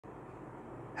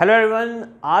Hello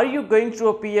everyone, are you going to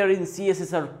appear in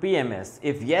CSS or PMS?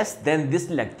 If yes, then this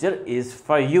lecture is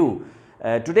for you.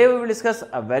 Today we will discuss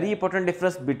a very important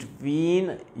difference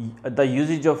between the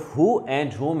usage of who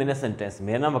and whom in a sentence.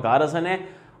 मेरा नाम वकार हसन है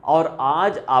और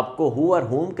आज आपको who और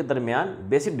whom के दरमियान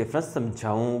basic difference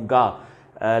समझाऊंगा।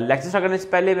 लेक्चर स्टार्ट करने से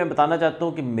पहले मैं बताना चाहता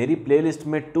हूँ कि मेरी प्लेलिस्ट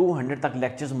में 200 तक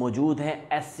लेक्चर्स मौजूद हैं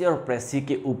एसए और प्रेसी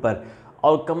के ऊपर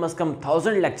और कम से कम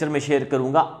 1000 लेक्चर में शेयर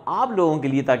करूंगा आप लोगों के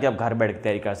लिए ताकि आप घर बैठ के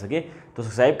तैयारी कर सके। तो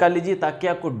सब्सक्राइब कर लीजिए ताकि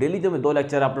आपको डेली जो मैं 2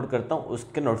 लेक्चर अपलोड करता हूं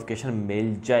उसके नोटिफिकेशन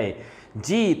मिल जाए।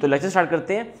 जी तो लेक्चर स्टार्ट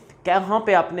करते हैं। कहाँ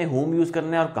पे आपने whom यूज़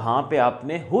करना है और कहाँ पे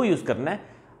आपने who यूज़ करना है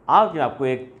आज मैं आपको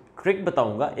एक ट्रिक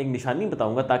बताऊँगा, एक निशानी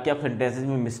बताऊँगा ताकि आप सेंटेंसेज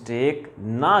में मिस्टेक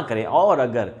ना करें और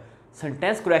अगर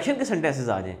सेंटेंस करेक्शन के सेंटेंसेज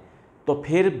आ जाएँ तो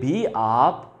फिर भी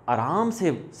आप आराम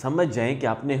से समझ जाएं कि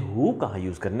आपने who कहाँ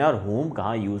यूज़ करना है और whom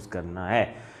कहाँ यूज़ करना है।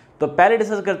 तो पहले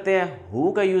डिस्कस करते हैं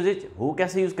who का यूजेज। who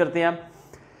कैसे यूज़ करते हैं आप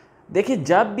देखिए,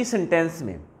 जब भी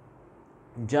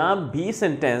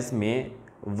सेंटेंस में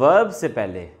वर्ब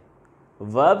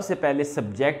से पहले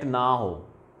सब्जेक्ट ना हो,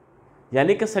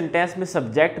 यानी कि सेंटेंस में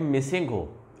सब्जेक्ट मिसिंग हो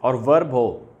और वर्ब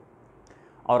हो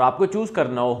और आपको चूज़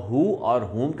करना हो who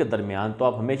और whom के दरमियान, तो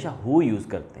आप हमेशा who यूज़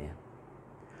करते हैं।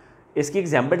 इसकी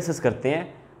एग्जाम्पल डिस्कस करते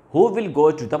हैं। Who will go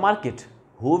to the market?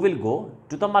 Who will go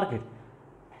to the market?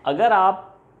 अगर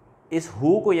आप इस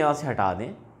who को यहाँ से हटा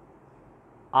दें,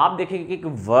 आप देखेंगे कि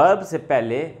वर्ब से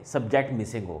पहले सब्जेक्ट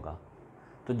मिसिंग होगा।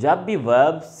 तो जब भी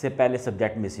वर्ब से पहले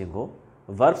सब्जेक्ट मिसिंग हो,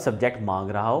 वर्ब सब्जेक्ट मांग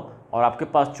रहा हो और आपके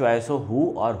पास चॉइस हो who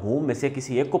और whom में से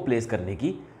किसी एक को प्लेस करने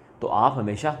की, तो आप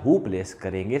हमेशा who प्लेस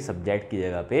करेंगे सब्जेक्ट की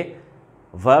जगह पे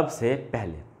वर्ब से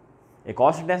पहले। एक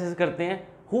और सेंटेंस करते हैं।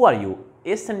 Who are you?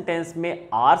 इस सेंटेंस में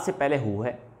आर से पहले who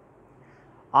है।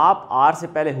 आप आर से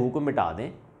पहले who को मिटा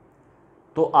दें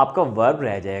तो आपका वर्ब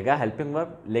रह जाएगा हेल्पिंग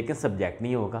वर्ब, लेकिन सब्जेक्ट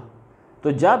नहीं होगा।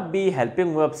 तो जब भी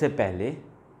हेल्पिंग वर्ब से पहले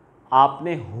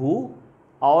आपने who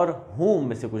और whom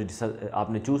में से कुछ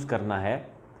आपने चूज़ करना है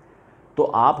तो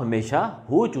आप हमेशा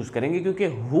who चूज़ करेंगे, क्योंकि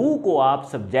who को आप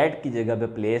सब्जेक्ट की जगह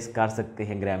पे प्लेस कर सकते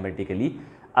हैं ग्रामेटिकली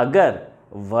अगर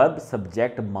वर्ब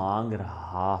सब्जेक्ट मांग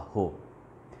रहा हो।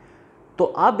 तो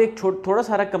अब एक थोड़ा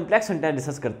सारा कम्प्लेक्स सेंटेंस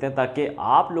डिस्कस करते हैं ताकि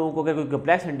आप लोगों को अगर कोई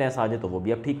कम्प्लेक्स सेंटेंस आ जाए तो वो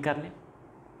भी आप ठीक कर लें।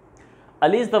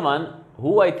 Ali is the one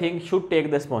who I think should take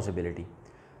the responsibility.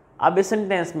 अब इस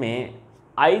सेंटेंस में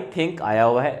आई थिंक आया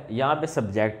हुआ है, यहाँ पे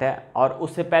सब्जेक्ट है और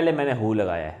उससे पहले मैंने who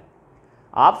लगाया है।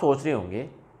 आप सोच रहे होंगे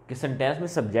कि सेंटेंस में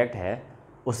सब्जेक्ट है,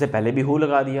 उससे पहले भी who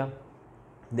लगा दिया।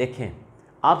 देखें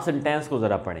आप सेंटेंस को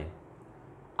ज़रा पढ़ें।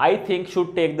 I think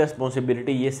should take the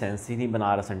responsibility, ये सेंस ही नहीं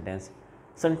बना रहा सेंटेंस।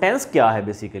 सेंटेंस क्या है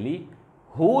basically?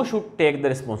 Who should take the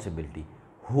responsibility,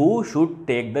 who should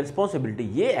take the responsibility,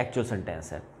 ये एक्चुअल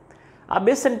सेंटेंस है। अब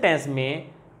इस सेंटेंस में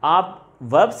आप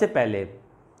वर्ब से पहले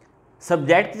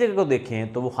सब्जेक्ट की जगह को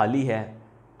देखें तो वो खाली है।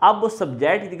 अब उस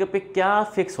सब्जेक्ट की जगह पे क्या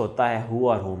फिक्स होता है who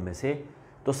और whom में से?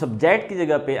 तो सब्जेक्ट की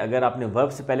जगह पे अगर आपने वर्ब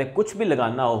से पहले कुछ भी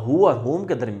लगाना हो who और whom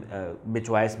के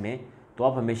चॉइस में, तो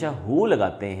आप हमेशा who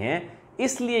लगाते हैं।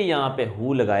 इसलिए यहाँ पे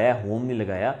who लगाया, whom नहीं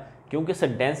लगाया, क्योंकि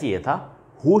सेंटेंस ये था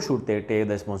who should take the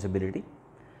responsibility।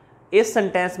 इस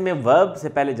सेंटेंस में वर्ब से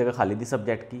पहले जगह खाली थी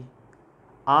सब्जेक्ट की।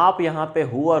 आप यहाँ पे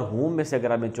who और whom में से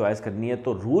अगर आपने चॉइस करनी है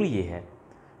तो रूल ये है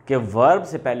कि वर्ब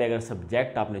से पहले अगर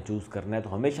सब्जेक्ट आपने चूज़ करना है तो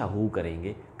हमेशा who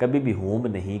करेंगे, कभी भी whom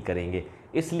नहीं करेंगे।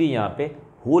 इसलिए यहाँ पे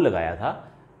who लगाया था।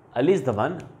 Ali is the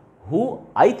one who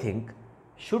I think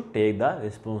should take the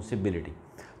responsibility.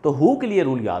 तो who के लिए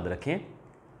रूल याद रखें,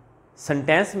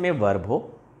 सेंटेंस में वर्ब हो,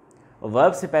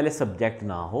 वर्ब से पहले सब्जेक्ट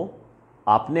ना हो,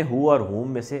 आपने who और whom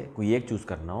में से कोई एक चूज़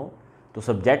करना हो, तो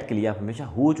सब्जेक्ट के लिए आप हमेशा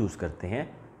who चूज़ करते हैं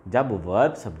जब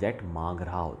वर्ब सब्जेक्ट मांग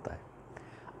रहा होता है।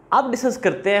 अब डिस्कस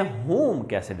करते हैं whom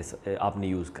कैसे आपने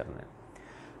यूज़ करना है।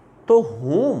 तो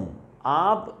whom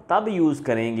आप तब यूज़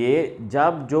करेंगे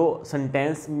जब जो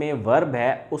सेंटेंस में वर्ब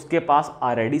है उसके पास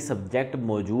ऑलरेडी सब्जेक्ट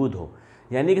मौजूद हो,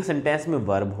 यानी कि सेंटेंस में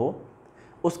वर्ब हो,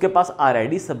 उसके पास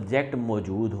ऑलरेडी सब्जेक्ट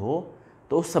मौजूद हो,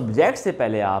 तो उस सब्जेक्ट से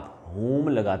पहले आप whom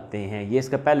लगाते हैं। ये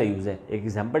इसका पहला यूज़ है। एक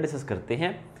एग्जांपल डिस्कस करते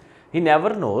हैं। He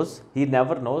never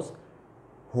knows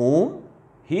whom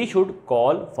he should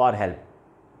call for help.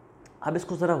 अब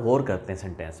इसको ज़रा गौर करते हैं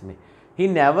सेंटेंस में। He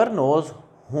never knows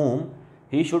whom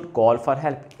he should call for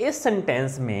help. इस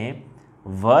सेंटेंस में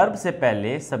वर्ब से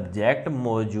पहले सब्जेक्ट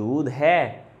मौजूद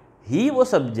है। ही वो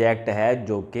सब्जेक्ट है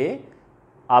जो कि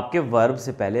आपके वर्ब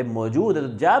से पहले मौजूद है।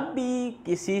 तो जब भी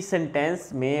किसी सेंटेंस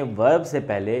में वर्ब से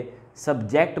पहले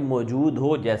सब्जेक्ट मौजूद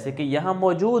हो, जैसे कि यहाँ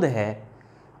मौजूद है,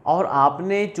 और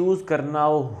आपने चूज़ करना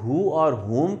हो who और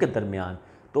whom के दरमियान,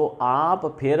 तो आप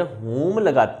फिर whom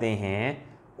लगाते हैं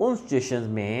उन सिचुएशंस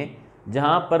में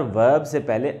जहाँ पर वर्ब से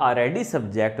पहले ऑलरेडी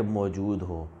सब्जेक्ट मौजूद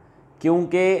हो।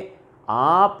 क्योंकि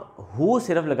आप हु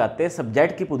सिर्फ लगाते हैं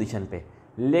सब्जेक्ट की पोजीशन पे,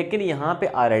 लेकिन यहाँ पे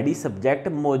ऑलरेडी सब्जेक्ट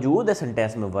मौजूद है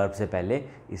सेंटेंस में वर्ब से पहले,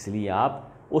 इसलिए आप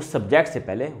उस सब्जेक्ट से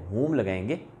पहले whom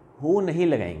लगाएंगे, हु नहीं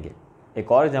लगाएंगे।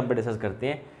 एक और एग्जाम्पल डिस्कस करते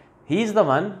हैं। He is the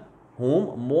one whom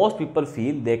most people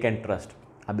feel they can trust।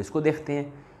 अब इसको देखते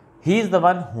हैं। He is the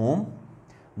one whom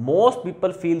most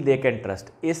people feel they can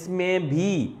trust, इसमें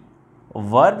भी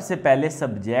वर्ब से पहले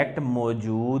सब्जेक्ट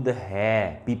मौजूद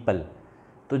है पीपल।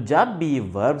 तो जब भी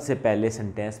वर्ब से पहले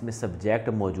सेंटेंस में सब्जेक्ट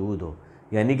मौजूद हो,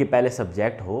 यानी कि पहले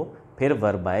सब्जेक्ट हो फिर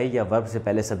वर्ब आए, या वर्ब से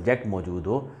पहले सब्जेक्ट मौजूद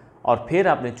हो और फिर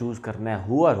आपने चूज़ करना है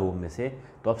हु और whom में से,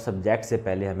 तो आप सब्जेक्ट से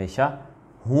पहले हमेशा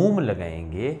whom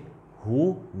लगाएंगे,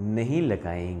 हु नहीं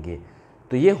लगाएंगे।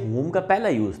 तो ये whom का पहला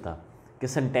यूज़ था कि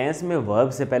सेंटेंस में वर्ब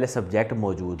से पहले सब्जेक्ट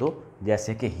मौजूद हो,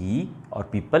 जैसे कि ही और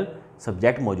पीपल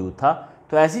सब्जेक्ट मौजूद था,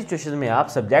 तो ऐसी सिचुएशन में आप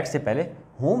सब्जेक्ट से पहले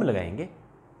whom लगाएंगे,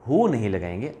 हु नहीं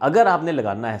लगाएंगे। अगर आपने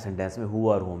लगाना है सेंटेंस में हु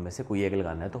और whom में से कोई एक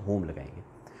लगाना है तो whom लगाएंगे।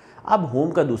 अब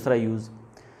whom का दूसरा यूज़,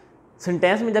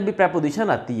 सेंटेंस में जब भी प्रेपोजिशन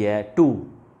आती है टू,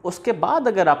 उसके बाद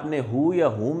अगर आपने हु या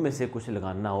whom में से कुछ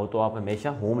लगाना हो तो आप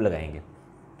हमेशा whom लगाएंगे।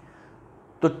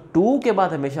 तो टू के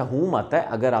बाद हमेशा whom आता है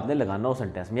अगर आपने लगाना हो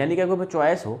सेंटेंस में, यानी कि अगर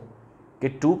चॉइस हो कि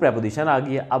टू प्रेपोजिशन आ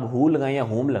गई है, अब हु लगाएं या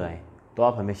whom लगाएं, तो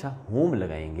आप हमेशा whom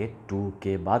लगाएंगे, टू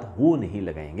के बाद हु नहीं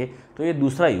लगाएंगे। तो ये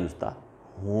दूसरा यूज़ था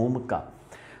whom का।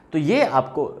 तो ये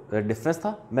आपको डिफरेंस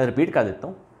था, मैं रिपीट कर देता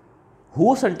हूँ।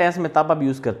 हु सेंटेंस में तब आप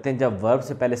यूज़ करते हैं जब वर्ब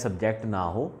से पहले सब्जेक्ट ना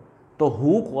हो, तो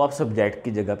हु को आप सब्जेक्ट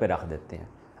की जगह पे रख देते हैं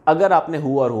अगर आपने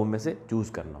हु और whom में से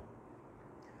चूज़ करना हो।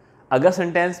 अगर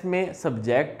सेंटेंस में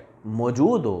सब्जेक्ट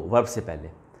मौजूद हो वर्ब से पहले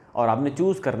और आपने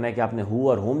चूज़ करना है कि आपने हु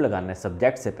और whom लगाना है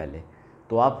सब्जेक्ट से पहले,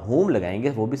 तो आप whom लगाएंगे,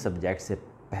 वो भी सब्जेक्ट से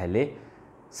पहले।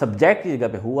 सब्जेक्ट की जगह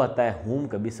पे हु आता है,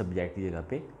 whom कभी सब्जेक्ट की जगह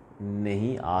पे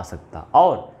नहीं आ सकता।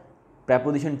 और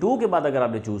प्रेपोजिशन टू के बाद अगर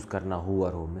आपने चूज़ करना हु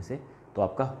और whom में से, तो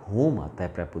आपका whom आता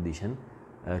है प्रेपोजिशन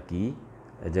की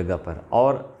जगह पर।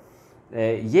 और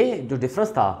ये जो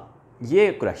डिफरेंस था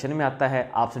ये करेक्शन में आता है,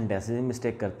 आप सेंटेंसेस में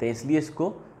मिस्टेक करते हैं, इसलिए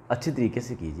इसको अच्छी तरीके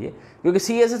से कीजिए, क्योंकि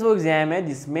CSS वो एग्ज़ाम है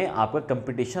जिसमें आपका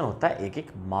कंपटीशन होता है एक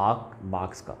एक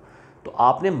मार्क्स का। तो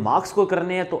आपने मार्क्स स्कोर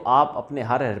करने हैं, तो आप अपने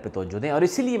हर एरर पे तवज्जो दें। और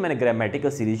इसीलिए मैंने ग्रामेटिकल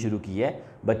सीरीज शुरू की है,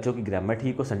 बच्चों की ग्रामर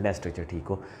ठीक हो, सेंटेंस स्ट्रक्चर ठीक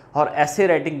हो। और ऐसे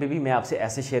राइटिंग पे भी मैं आपसे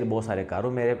ऐसे शेयर बहुत सारे कर रहा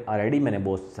हूँ, मेरे ऑलरेडी मैंने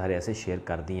बहुत सारे ऐसे शेयर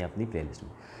कर दिए हैं अपनी प्लेलिस्ट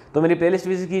में। तो मेरी प्लेलिस्ट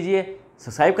विजिट कीजिए,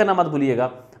 सब्सक्राइब करना मत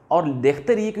भूलिएगा और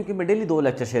देखते रहिए, क्योंकि मैं डेली 2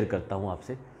 लेक्चर शेयर करता हूँ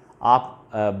आपसे। आप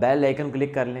बेल आइकन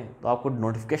क्लिक कर लें तो आपको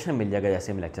नोटिफिकेशन मिल जाएगा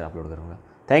जैसे मैं लेक्चर अपलोड करूँगा।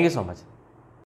 Thank you so much.